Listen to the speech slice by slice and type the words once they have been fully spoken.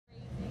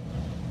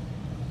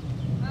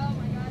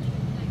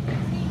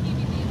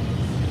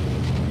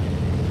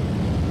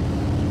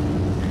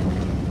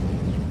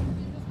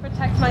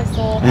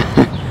full.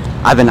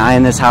 I've been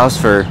eyeing this house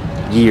for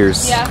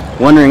years. Yeah.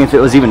 Wondering if it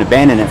was even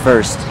abandoned at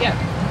first. Yeah.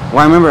 Well,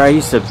 I remember I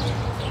used to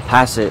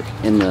pass it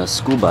in the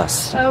school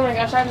bus. Oh my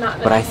gosh, I've not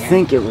been But I here.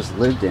 think it was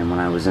lived in when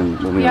we were in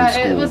school. Yeah,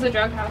 it was a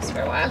drug house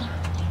for a while.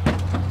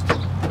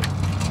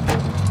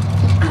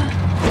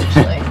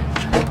 Actually.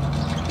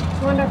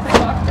 I wonder if they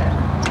locked it.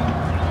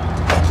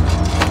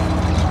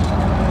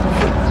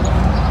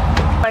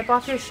 Wipe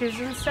off your shoes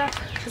and stuff,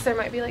 because there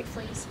might be like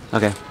fleas.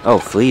 Okay. Oh,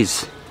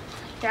 fleas.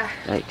 Yeah.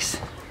 Yikes.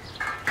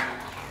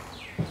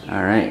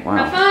 Alright, wow.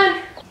 Have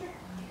fun!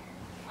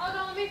 Oh,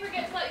 don't let me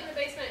forget to let you in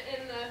the basement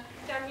and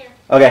down here.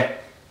 Okay.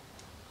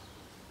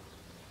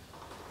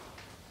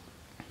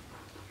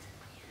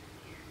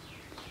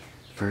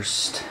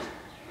 First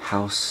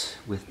house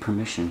with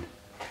permission.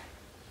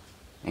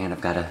 And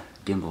I've got a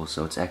gimbal,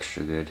 so it's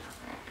extra good.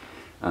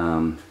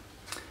 I'm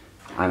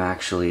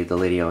actually the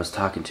lady I was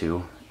talking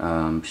to.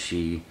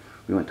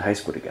 We went to high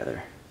school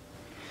together.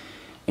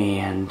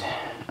 And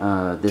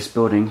this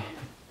building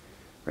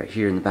right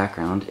here in the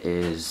background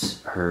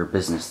is her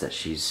business that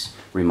she's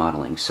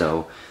remodeling.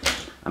 So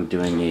I'm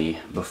doing a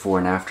before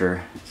and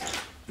after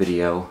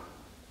video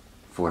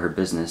for her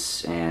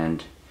business,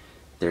 and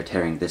they're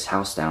tearing this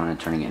house down and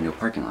turning it into a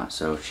parking lot.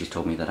 So she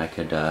told me that I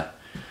could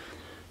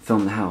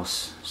film the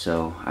house.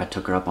 So I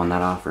took her up on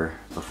that offer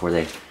before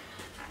they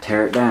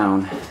tear it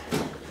down.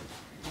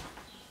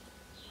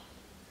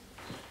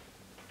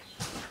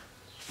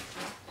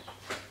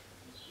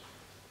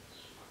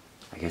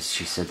 I guess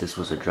she said this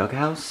was a drug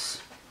house.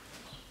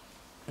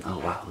 Oh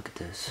wow, look at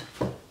this.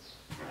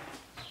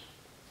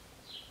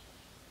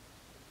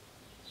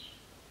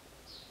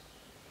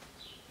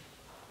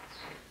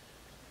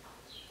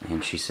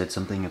 And she said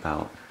something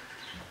about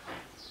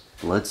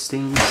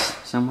bloodstains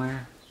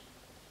somewhere.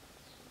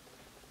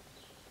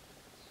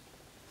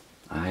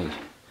 I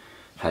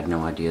had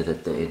no idea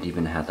that it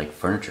even had like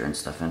furniture and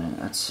stuff in it.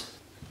 That's...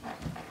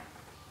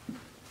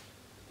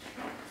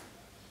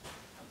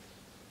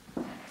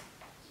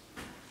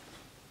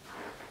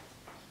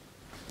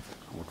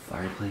 old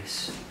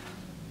fireplace.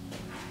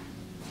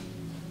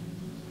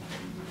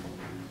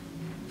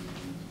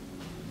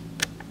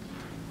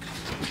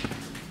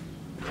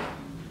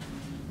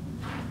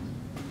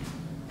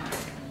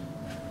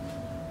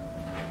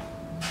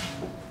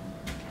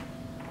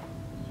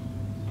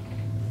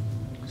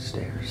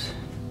 Stairs.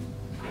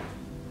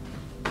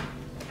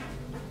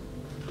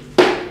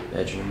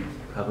 Bedroom,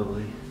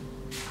 probably.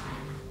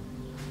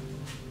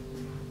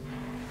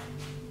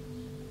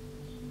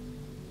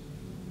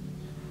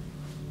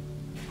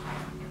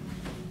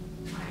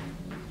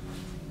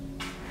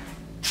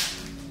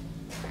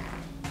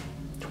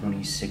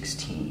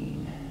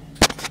 $2016.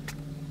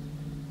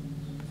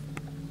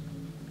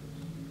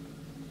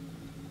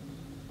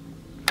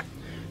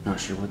 Not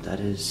sure what that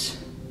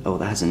is. Oh,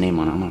 that has a name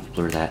on it. I'm gonna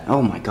blur that.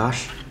 Oh my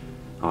gosh.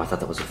 Oh, I thought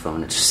that was a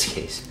phone, just in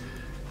case.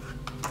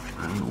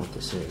 I don't know what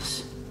this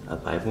is. A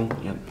Bible?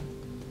 Yep.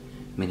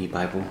 Mini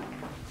Bible.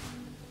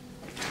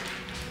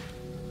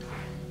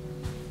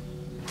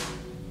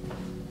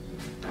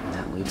 And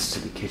that leads to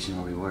the kitchen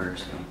where we were,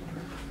 so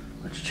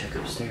let's check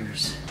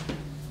upstairs.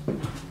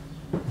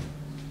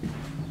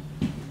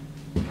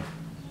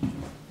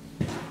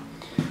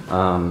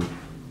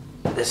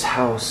 This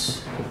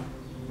house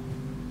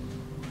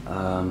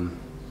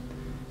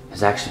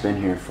has actually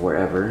been here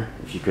forever,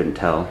 if you couldn't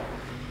tell.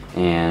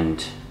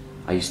 And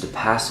I used to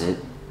pass it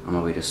on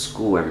my way to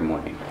school every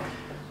morning.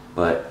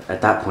 But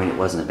at that point it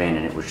wasn't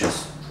abandoned, it was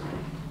just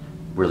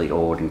really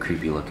old and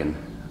creepy looking.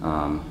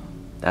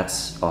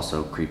 That's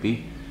also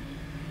creepy.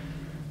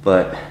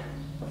 But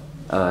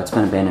it's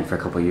been abandoned for a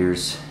couple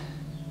years,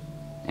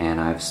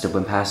 and I've still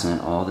been passing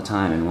it all the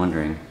time and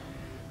wondering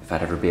if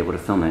I'd ever be able to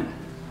film it.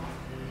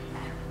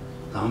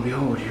 Lo and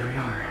behold, here we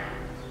are.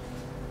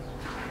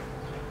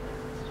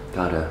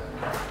 Got a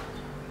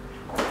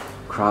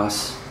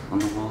cross on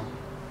the wall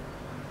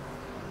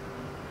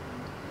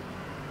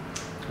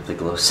with a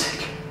glow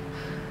stick.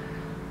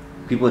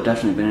 People have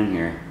definitely been in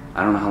here.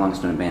 I don't know how long it's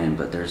been abandoned,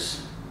 but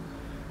there's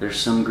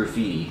some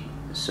graffiti.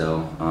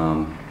 So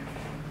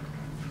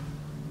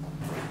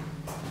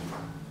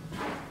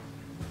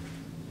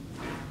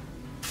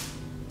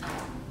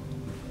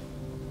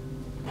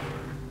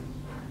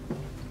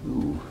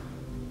ooh,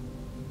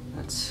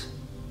 that's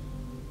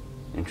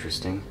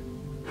interesting.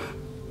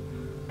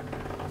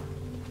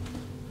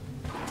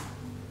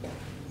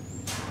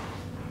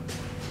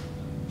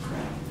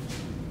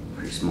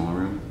 Pretty small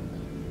room.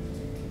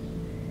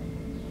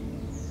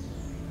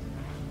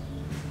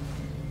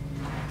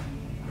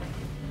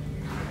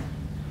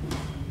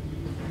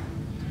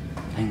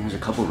 Dang, there's a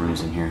couple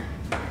rooms in here.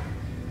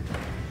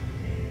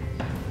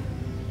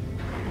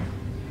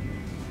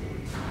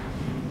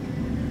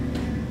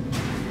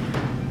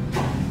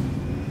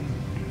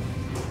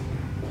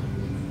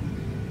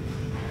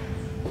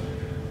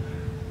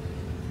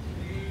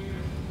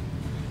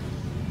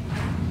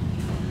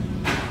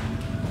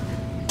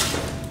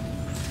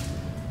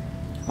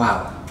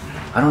 Wow,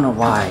 I don't know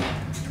why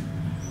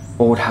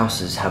old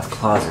houses have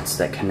closets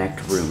that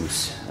connect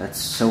rooms. That's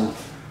so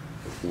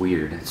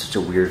weird. It's such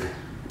a weird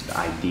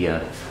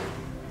idea.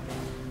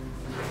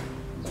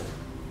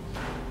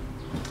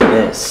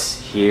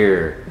 This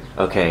here.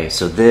 Okay,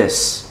 so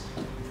this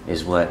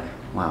is what,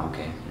 wow,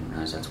 okay, I didn't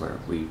realize that's where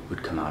we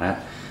would come out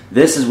at.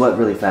 This is what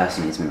really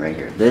fascinates me right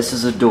here. This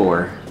is a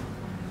door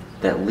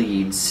that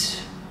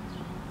leads,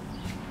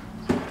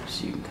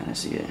 so you can kind of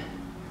see it.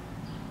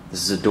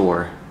 This is a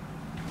door,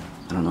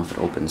 I don't know if it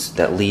opens,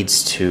 that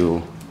leads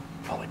to,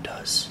 oh it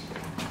does.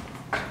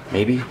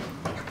 Maybe?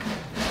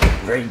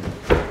 Very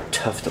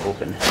tough to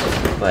open,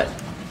 but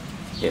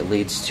it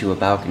leads to a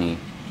balcony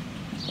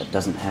that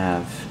doesn't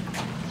have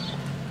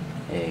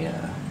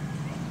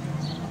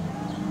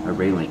a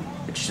railing.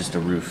 It's just a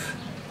roof.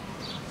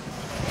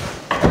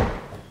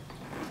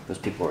 Those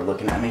people are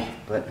looking at me,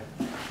 but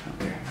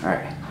okay. All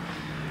right.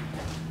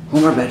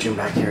 One more bedroom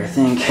back there, I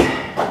think.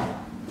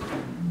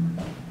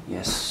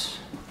 Yes.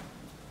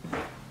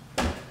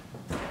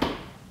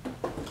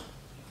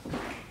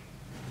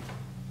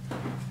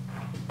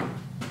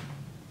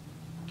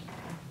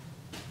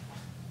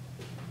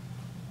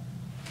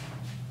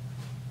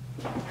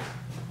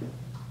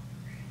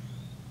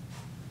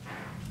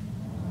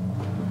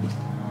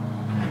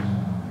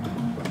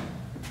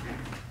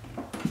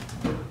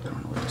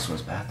 This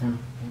was bathroom,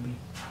 maybe?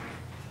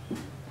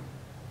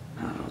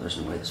 I don't know, there's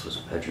no way this was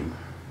a bedroom.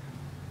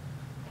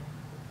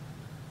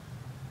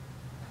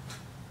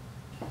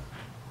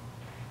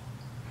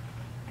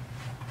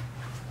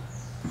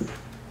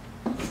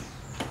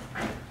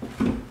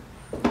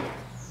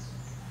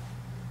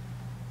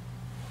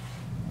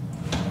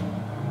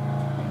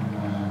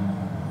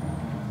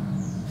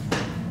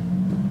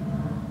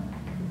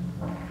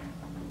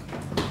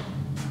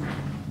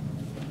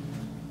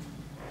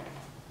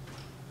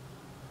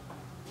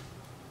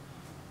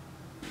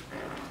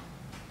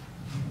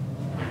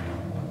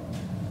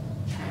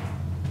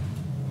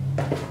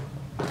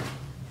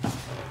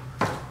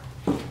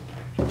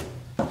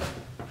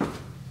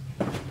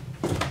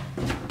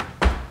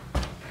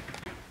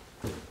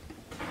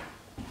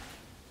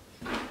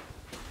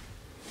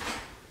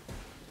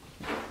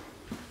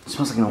 It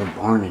smells like an old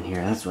barn in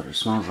here, that's what it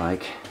smells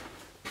like.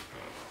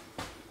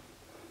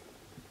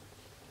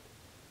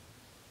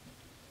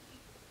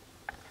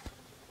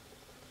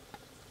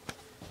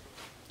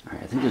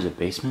 Alright, I think there's a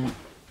basement.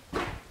 I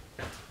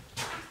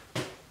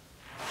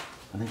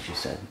think she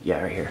said,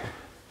 yeah, right here.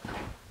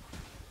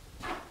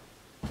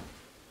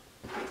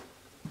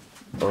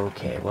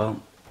 Okay,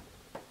 well,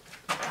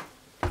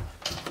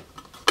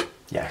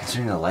 yeah,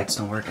 considering the lights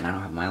don't work and I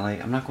don't have my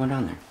light, I'm not going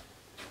down there.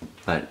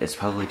 But it's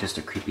probably just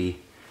a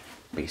creepy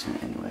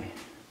basement anyway.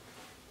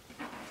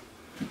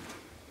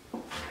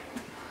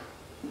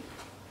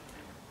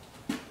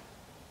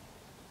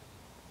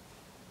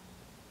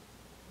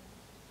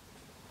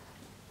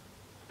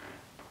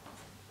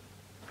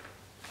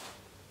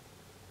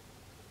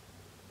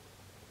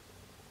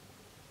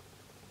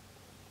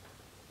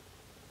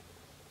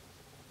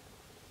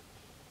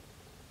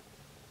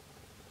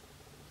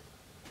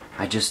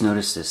 I just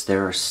noticed this.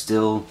 There are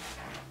still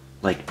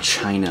like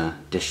china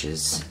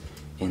dishes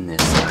in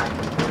this.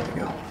 There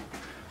we go.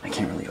 I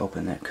can't really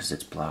open that because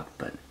it's blocked,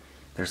 but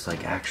there's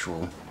like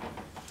actual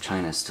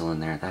china still in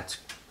there. That's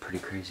pretty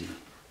crazy.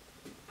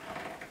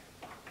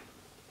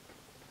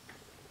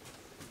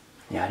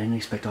 Yeah, I didn't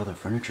expect all the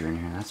furniture in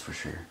here, that's for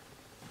sure.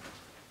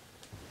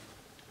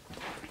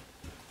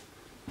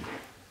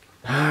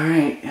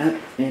 Alright,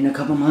 yep, in a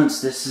couple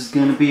months this is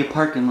gonna be a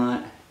parking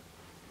lot.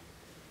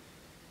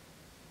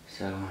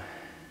 So,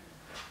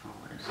 oh,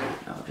 what is that?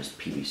 Oh, just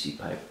PVC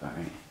pipe,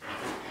 alright.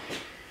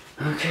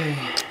 Okay.